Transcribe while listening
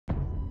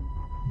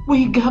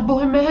We got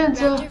boy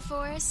Manta.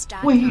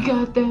 RaptorForest.com. We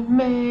got that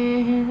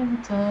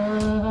Manta.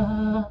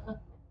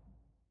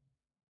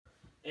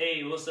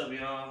 Hey, what's up,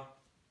 y'all?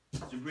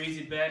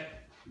 Jabrizi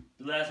back.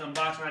 The last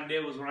unboxing I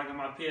did was when I got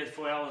my PS4.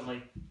 That was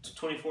like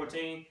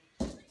 2014,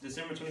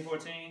 December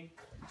 2014.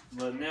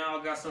 But now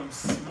I got some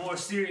more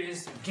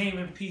serious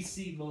gaming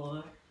PC,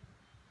 boy.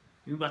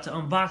 We about to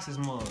unbox this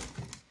mug.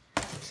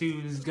 See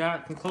what this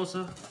got? Come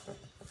closer.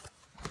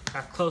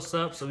 Got close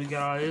up, so we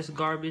got all this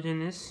garbage in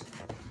this.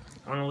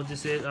 I don't know what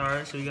this is.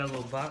 Alright, so we got a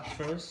little box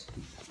first.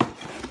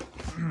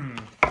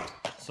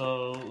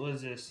 So, what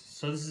is this?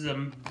 So this is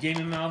a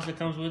gaming mouse that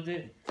comes with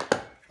it.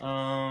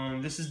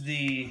 This is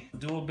the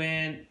dual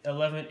band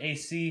 11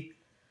 AC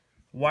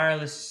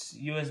wireless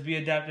USB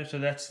adapter. So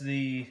that's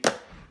the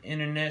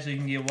internet, so you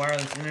can get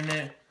wireless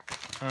internet.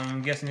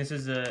 I'm guessing this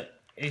is a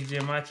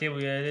HDMI cable.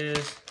 Yeah, it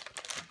is.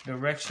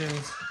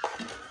 Directions.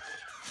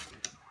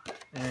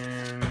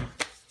 And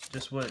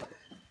just what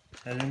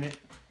has in it.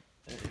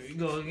 There we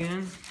go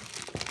again.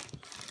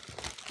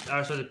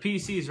 Alright, so the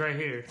PC is right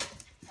here.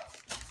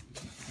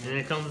 And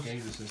it comes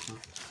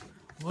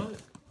what?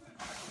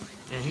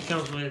 And he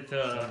comes with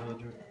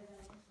and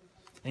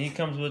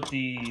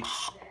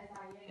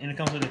it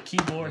comes with a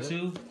keyboard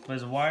too, but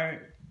it's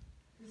wired.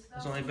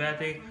 That's the only bad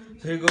thing.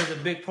 So here goes the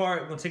big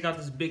part. We're gonna take out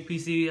this big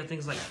PC. I think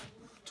it's like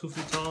 2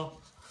 feet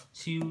tall.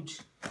 It's huge.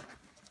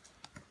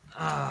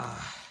 I'm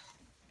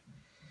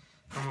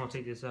gonna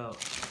take this out.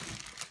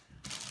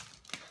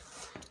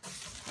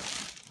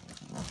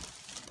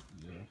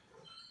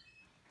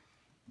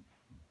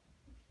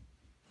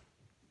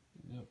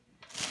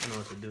 I know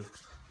what to do.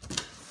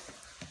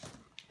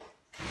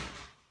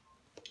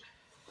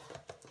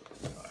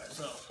 Alright,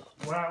 so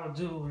what I would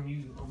do when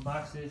you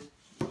unbox it,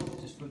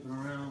 just flip it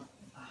around.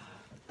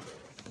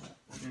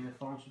 And the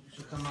phone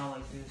should come out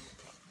like this.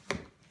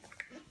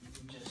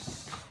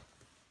 Just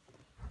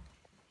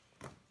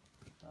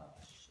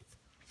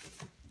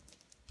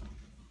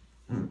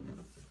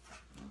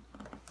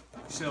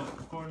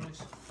self-recording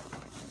this.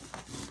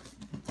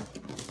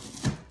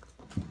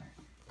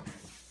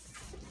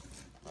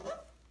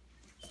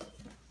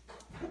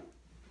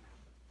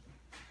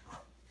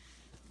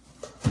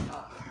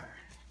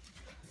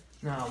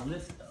 Now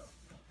lift up.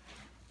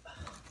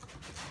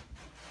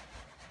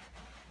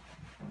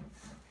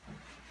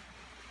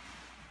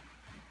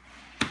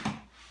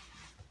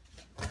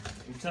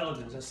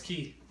 Intelligence, that's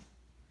key.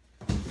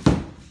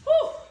 Woo!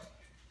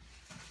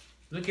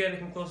 Look at it,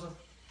 come closer.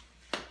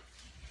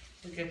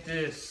 Look at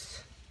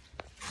this.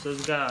 So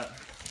it's got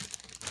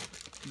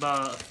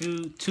about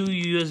two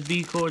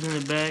USB cords in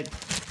the back.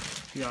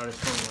 See all this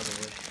phone by the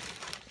way.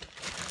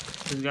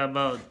 It's got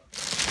about a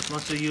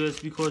bunch of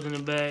USB cords in the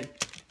back.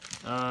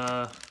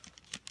 Oh,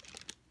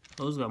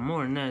 it's got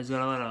more than that. It's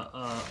got a lot of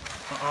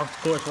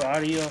off course for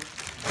audio.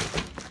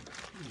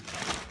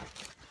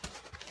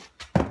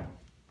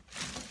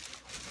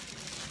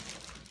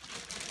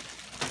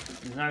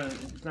 It's not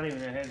even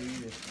that heavy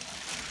either.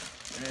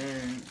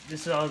 And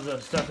this is all the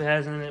stuff it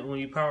has in it. When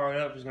you power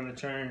it up, it's gonna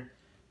turn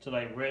to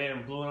like red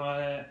and blue and all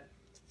that.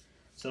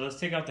 So let's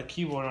take out the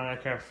keyboard on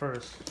that card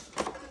first.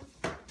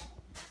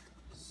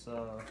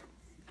 So let's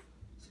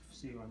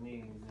see if I need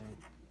anything.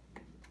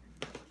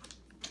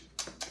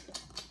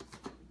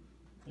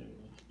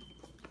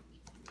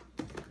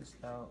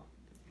 Out.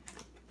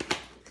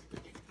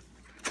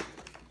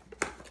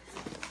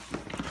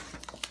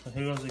 So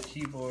here goes the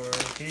keyboard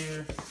right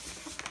here.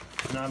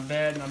 Not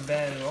bad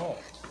at all.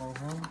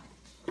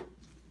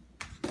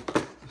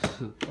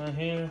 Right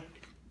here.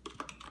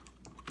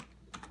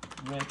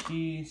 Red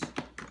keys.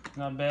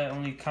 Not bad.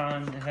 Only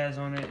con it has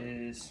on it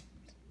is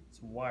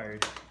it's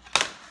wired.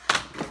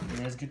 And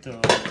let's get the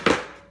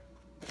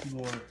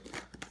keyboard.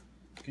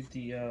 Get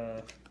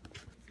the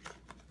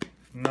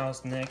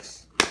mouse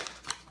next.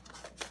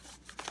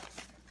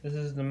 This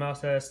is the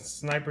mouse that has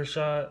sniper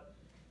shot,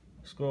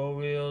 scroll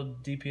wheel,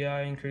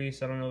 DPI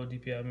increase. I don't know what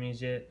DPI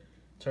means yet.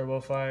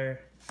 Turbo fire.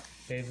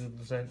 Okay,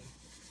 looks like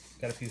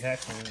got a few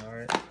hacks on it. All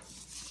right.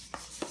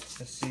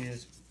 Let's see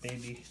this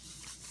baby.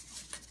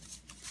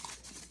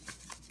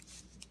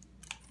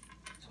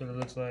 That's what it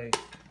looks like.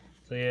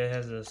 So yeah, it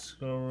has a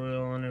scroll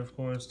wheel on it, of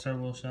course.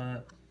 Turbo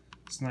shot,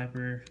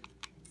 sniper.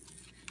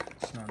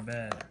 It's not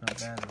bad. Not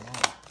bad at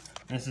all.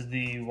 This is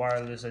the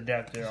wireless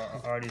adapter. I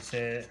already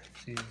said.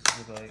 See what this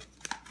looks like.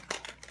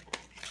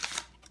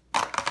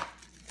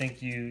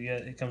 Thank you. Yeah,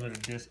 it comes with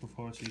a disc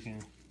before, so you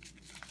can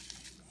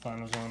find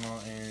what's going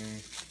on.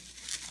 And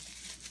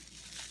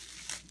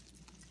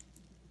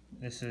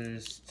this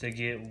is to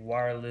get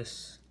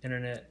wireless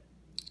internet,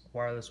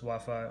 wireless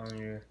Wi-Fi on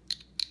your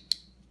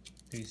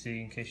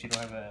PC in case you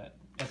don't have a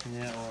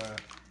Ethernet or a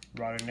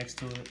router next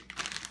to it.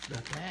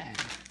 Not bad.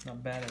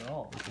 Not bad at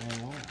all.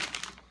 And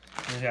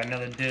we got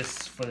another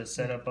disc for the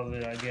setup of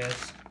it, I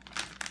guess.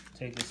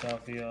 Take this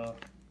out for y'all.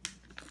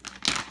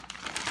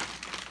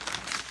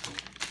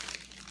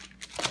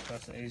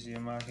 That's the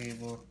HDMI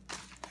cable,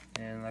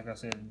 and like I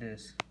said, the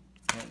disc.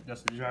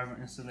 That's the driver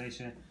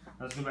installation.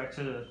 Let's go back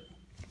to the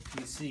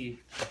PC.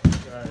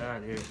 Got it out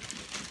of here.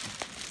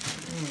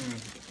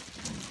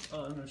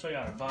 Oh, gonna show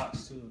y'all the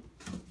box too,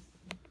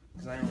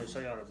 cause I didn't really show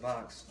y'all the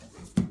box.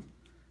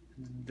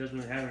 It doesn't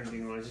really have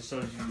anything on it. It just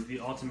shows you the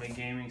ultimate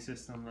gaming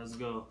system. Let's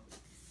go.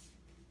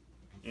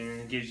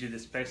 And it gives you the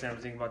specs and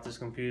everything about this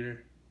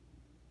computer.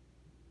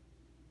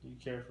 You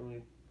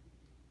carefully.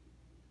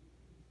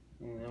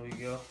 And there we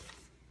go.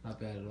 Not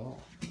bad at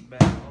all.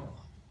 Bad at all.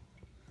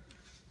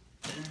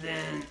 And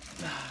then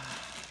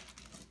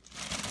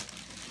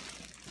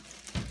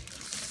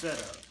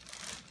setup.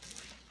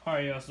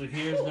 Alright, y'all. So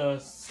here's the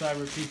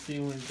CyberPC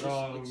when it's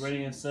all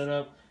ready and set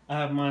up. I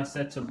have mine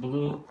set to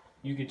blue.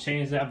 You can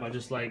change that by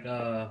just like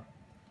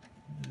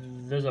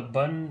there's a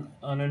button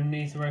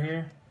underneath right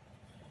here,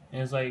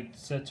 and it's like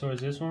set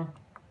towards this one.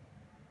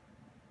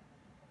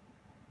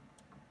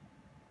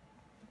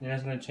 Then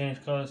that's gonna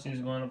change color. See,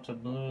 it's going up to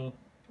blue.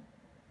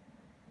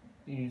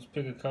 You just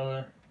pick a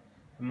color.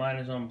 Mine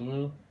is on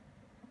blue.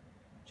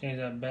 Change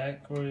that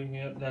back, Corey.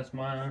 Yep, that's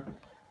mine.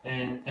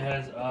 And it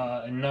has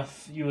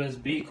enough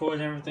USB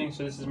cords and everything.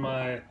 So this is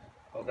my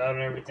out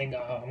and everything.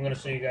 I'm gonna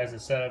show you guys the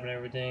setup and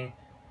everything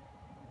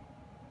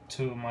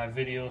to my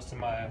videos, to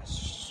my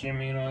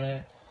streaming on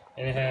it.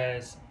 And it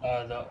has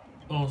the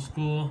old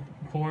school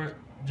port,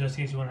 just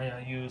in case you want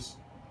to use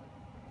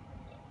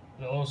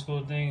the old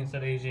school thing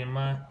instead of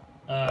HDMI.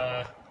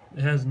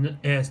 It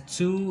has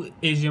two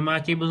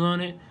HDMI cables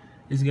on it.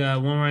 It's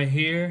got one right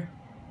here,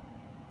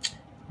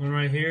 one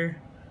right here.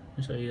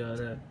 I'll show you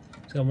that.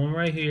 It's got one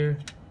right here.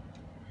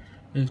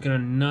 And it's got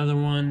another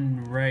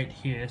one right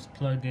here. It's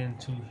plugged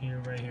into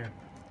here, right here.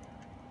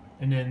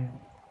 And then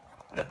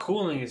the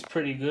cooling is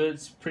pretty good.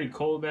 It's pretty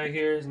cold back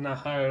here. It's not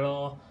hot at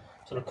all.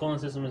 So the cooling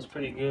system is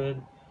pretty good.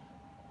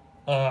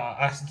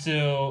 I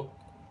still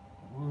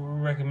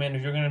recommend,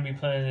 if you're going to be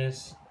playing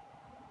this,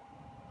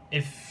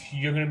 if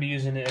you're going to be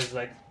using it as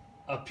like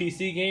a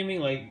PC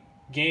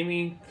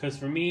gaming, because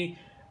for me,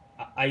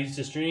 I used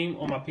to stream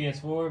on my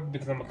PS4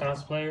 because I'm a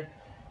console player,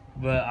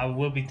 but I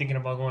will be thinking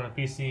about going to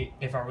PC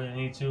if I really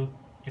need to,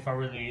 if I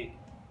really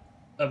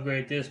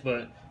upgrade this.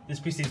 But this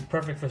PC is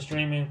perfect for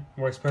streaming,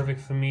 works perfect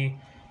for me,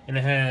 and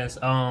it has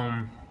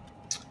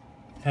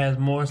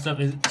more stuff.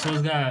 So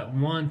it's got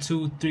 1,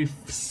 2, 3,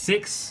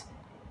 6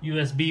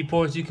 USB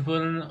ports you can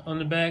put on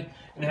the back,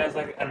 and it has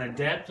like an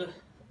adapter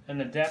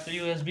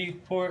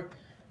USB port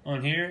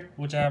on here,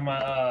 which I have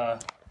my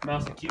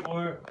mouse and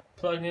keyboard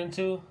plugged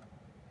into,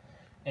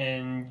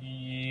 and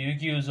you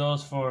can use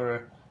those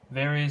for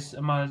various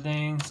amount of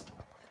things.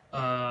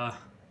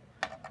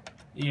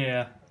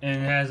 Yeah,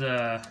 and it has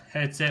a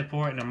headset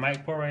port and a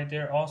mic port right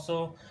there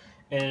also.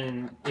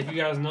 And if you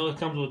guys know, it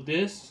comes with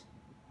this.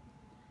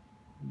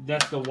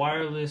 That's the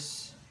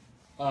wireless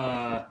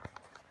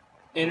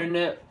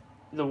internet,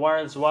 the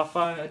wireless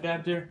Wi-Fi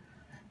adapter.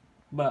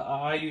 But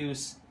I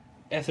use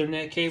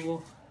Ethernet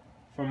cable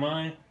for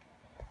mine.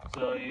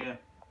 So yeah,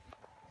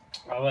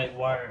 I like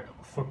wire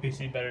for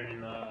PC better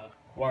than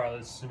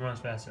wireless. It runs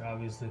faster,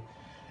 obviously.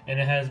 And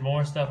it has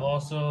more stuff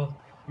also.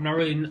 I'm not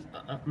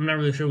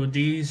really sure what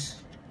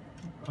these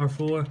are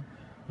for,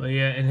 but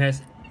yeah, it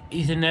has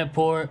Ethernet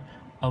port,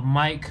 a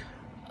mic.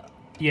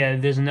 Yeah,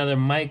 there's another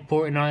mic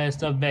port and all that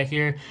stuff back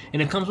here,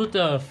 and it comes with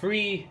a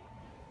free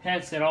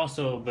headset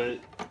also. But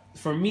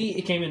for me,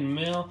 it came in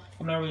the mail.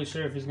 I'm not really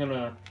sure if it's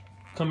gonna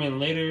come in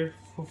later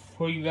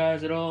for you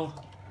guys at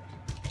all,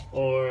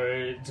 or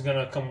it's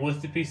gonna come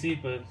with the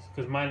PC. But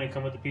because mine didn't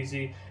come with the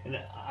PC, and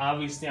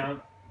obviously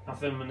I'm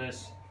filming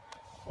this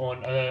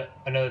on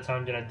another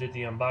time that I did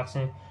the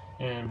unboxing,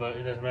 but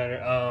it doesn't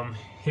matter.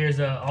 Here's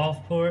an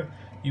off port.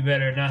 You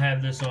better not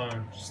have this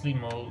on sleep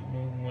mode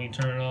when you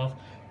turn it off.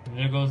 And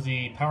there goes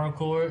the power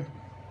cord.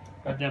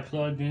 Got that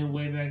plugged in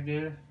way back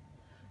there.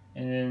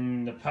 And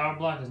then the power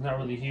block is not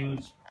really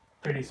huge,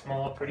 pretty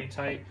small, pretty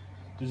tight,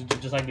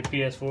 just like the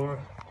PS4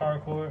 power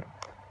cord.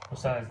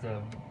 Besides, the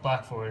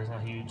block for it is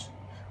not huge.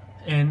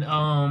 And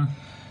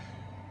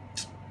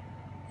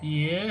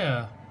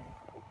yeah.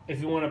 If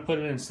you want to put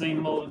it in sleep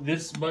mode,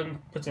 this button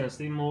puts it in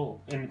sleep mode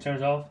and it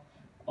turns off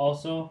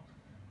also.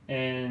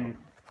 And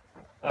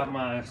I have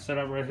my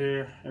setup right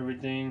here,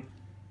 everything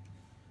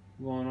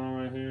going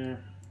on right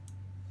here.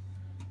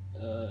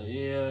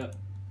 Yeah,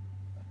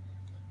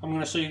 I'm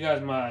gonna show you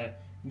guys my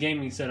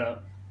gaming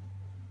setup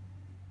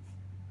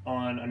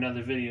on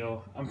another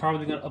video. I'm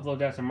probably gonna upload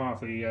that tomorrow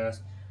for you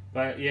guys.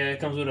 But yeah, it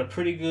comes with a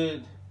pretty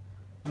good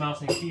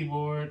mouse and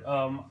keyboard.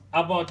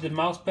 I bought the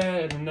mouse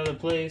pad at another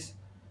place.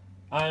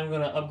 I'm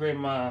gonna upgrade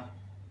my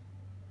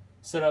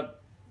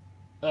setup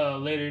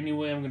later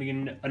anyway. I'm gonna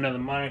get another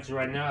monitor because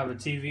right now I have a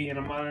TV and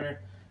a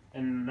monitor,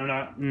 and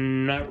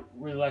I'm not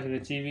really liking the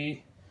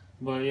TV.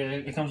 But yeah,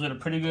 it comes with a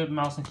pretty good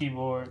mouse and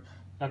keyboard.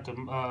 Got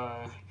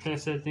the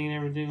headset thing and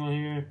everything on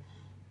here.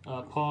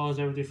 Pause,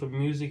 everything for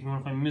music. If you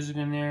want to play music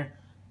in there.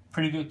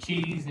 Pretty good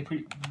keys.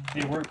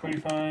 They work pretty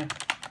fine.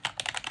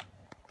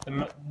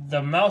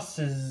 The mouse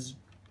is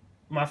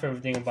my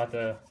favorite thing about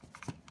the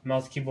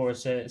mouse and keyboard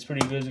set. It's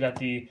pretty good. It's got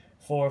the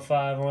 4 or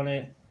 5 on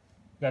it.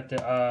 Got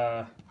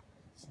the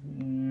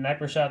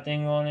sniper shot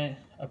thing on it.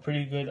 A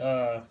pretty good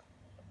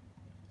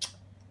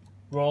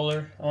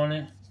roller on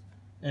it.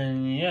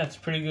 And yeah, it's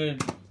pretty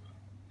good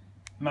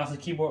mouse and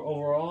keyboard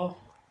overall,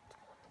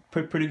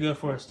 pretty good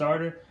for a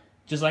starter.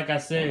 Just like I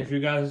said, if you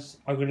guys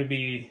are going to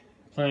be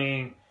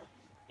playing,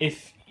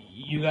 if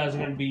you guys are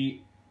going to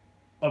be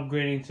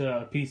upgrading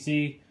to a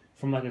PC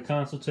from like a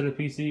console to the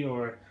PC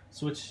or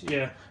Switch,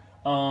 yeah,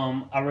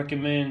 I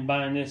recommend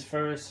buying this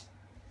first.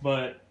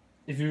 But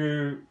if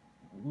you're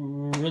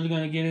really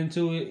going to get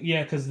into it,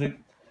 yeah, because the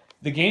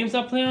games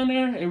I play on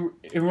there,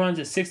 it runs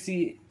at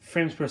 60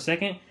 frames per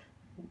second,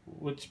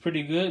 which is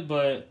pretty good,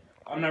 but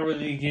I'm not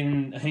really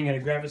getting a hang of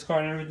the graphics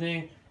card and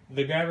everything.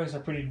 The graphics are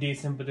pretty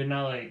decent, but they're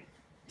not like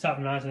top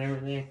notch and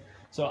everything.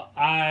 So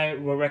I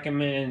will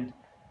recommend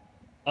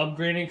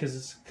upgrading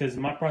because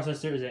my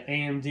processor is an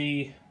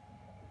AMD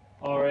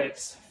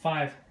RX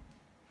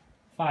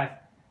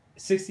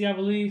 560, I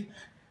believe,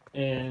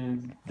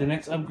 and the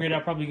next upgrade I'll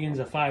probably get is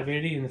a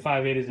 580, and the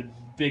 580 is a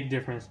big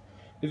difference.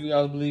 If you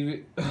guys believe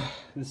it,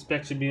 the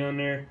specs should be on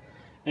there.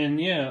 And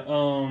yeah,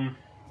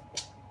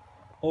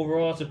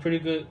 overall it's a pretty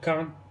good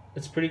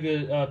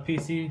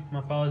PC. My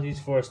apologies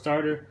for a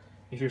starter.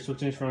 If you're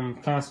switching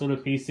from console to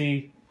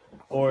PC,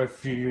 or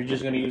if you're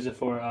just gonna use it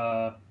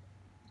for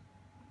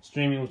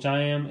streaming, which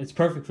I am, it's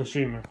perfect for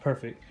streaming.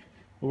 Perfect,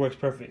 it works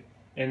perfect.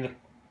 And the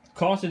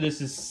cost of this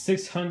is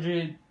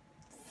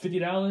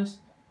 $650,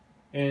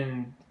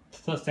 and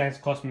plus tax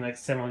cost me like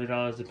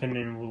 $700,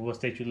 depending on what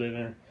state you live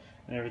in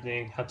and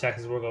everything, how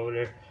taxes work over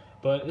there.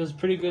 But it was a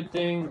pretty good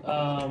thing.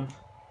 I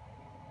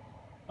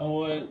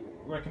would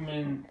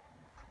recommend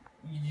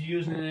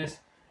using this,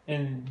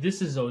 and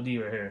this is OD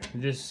right here.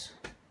 This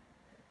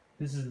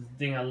is the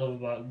thing I love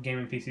about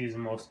gaming PCs the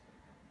most.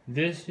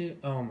 This shit,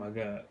 oh my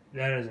god,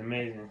 that is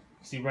amazing.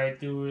 See right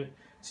through it.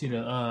 See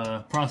the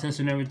processor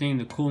and everything,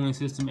 the cooling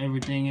system,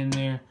 everything in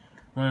there,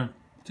 run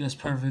just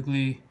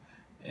perfectly.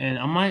 And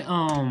I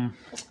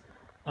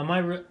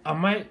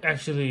might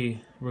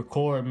actually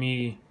record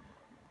me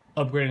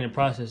upgrading the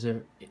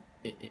processor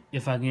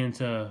if I get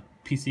into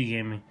PC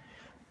gaming,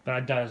 but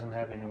I doubt it's gonna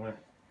happen anyway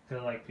because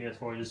I like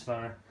PS4 just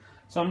fine.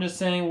 So I'm just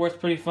saying, works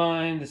pretty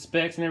fine. The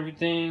specs and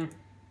everything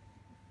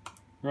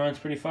runs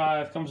pretty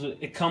fine.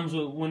 It comes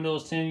with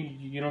Windows 10.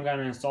 You don't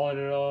gotta install it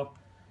at all.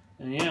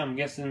 And yeah, I'm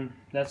guessing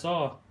that's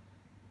all.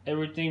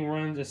 Everything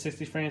runs at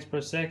 60 frames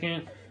per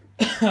second.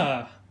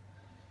 If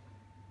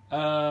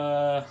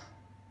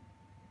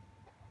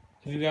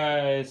you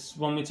guys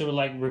want me to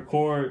like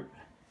record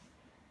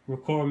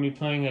me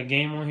playing a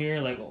game on here,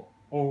 like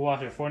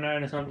Overwatch or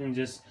Fortnite or something,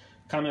 just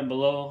comment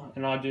below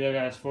and I'll do that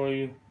guys for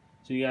you,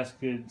 so you guys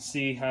could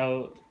see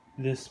how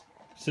this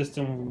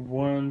system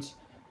runs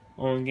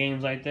on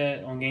games like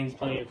that, on games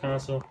playing your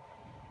console.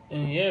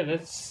 And yeah,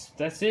 that's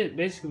it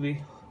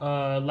basically.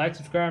 Like,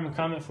 subscribe, and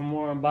comment for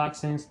more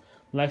unboxings.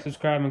 Like,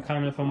 subscribe, and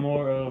comment for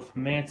more of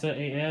Manta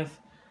AF.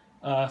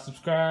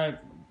 Subscribe.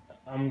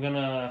 I'm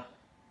gonna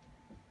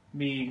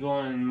be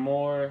going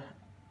more.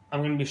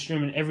 I'm gonna be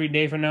streaming every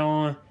day from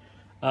now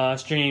on.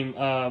 Stream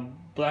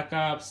Black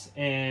Ops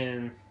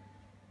and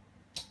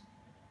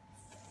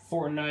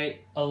Fortnite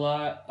a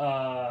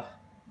lot.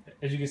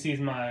 As you can see, is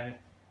my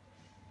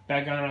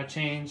background I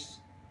changed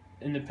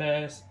in the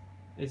past.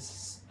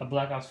 It's a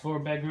Black Ops 4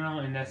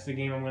 background, and that's the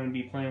game I'm going to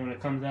be playing when it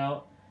comes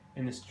out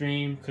in the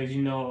stream, because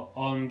you know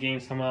all them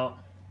games come out.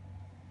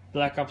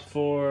 Black Ops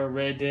 4,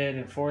 Red Dead,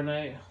 and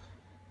Fortnite.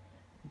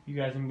 You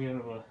guys can be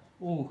able to...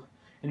 Ooh,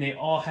 and they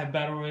all have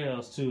battle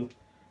royales too,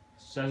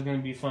 so that's going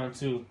to be fun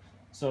too.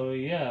 So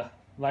yeah,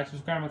 like,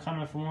 subscribe, and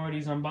comment for more of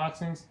these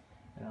unboxings,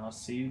 and I'll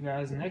see you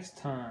guys next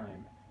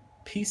time.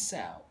 Peace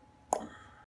out.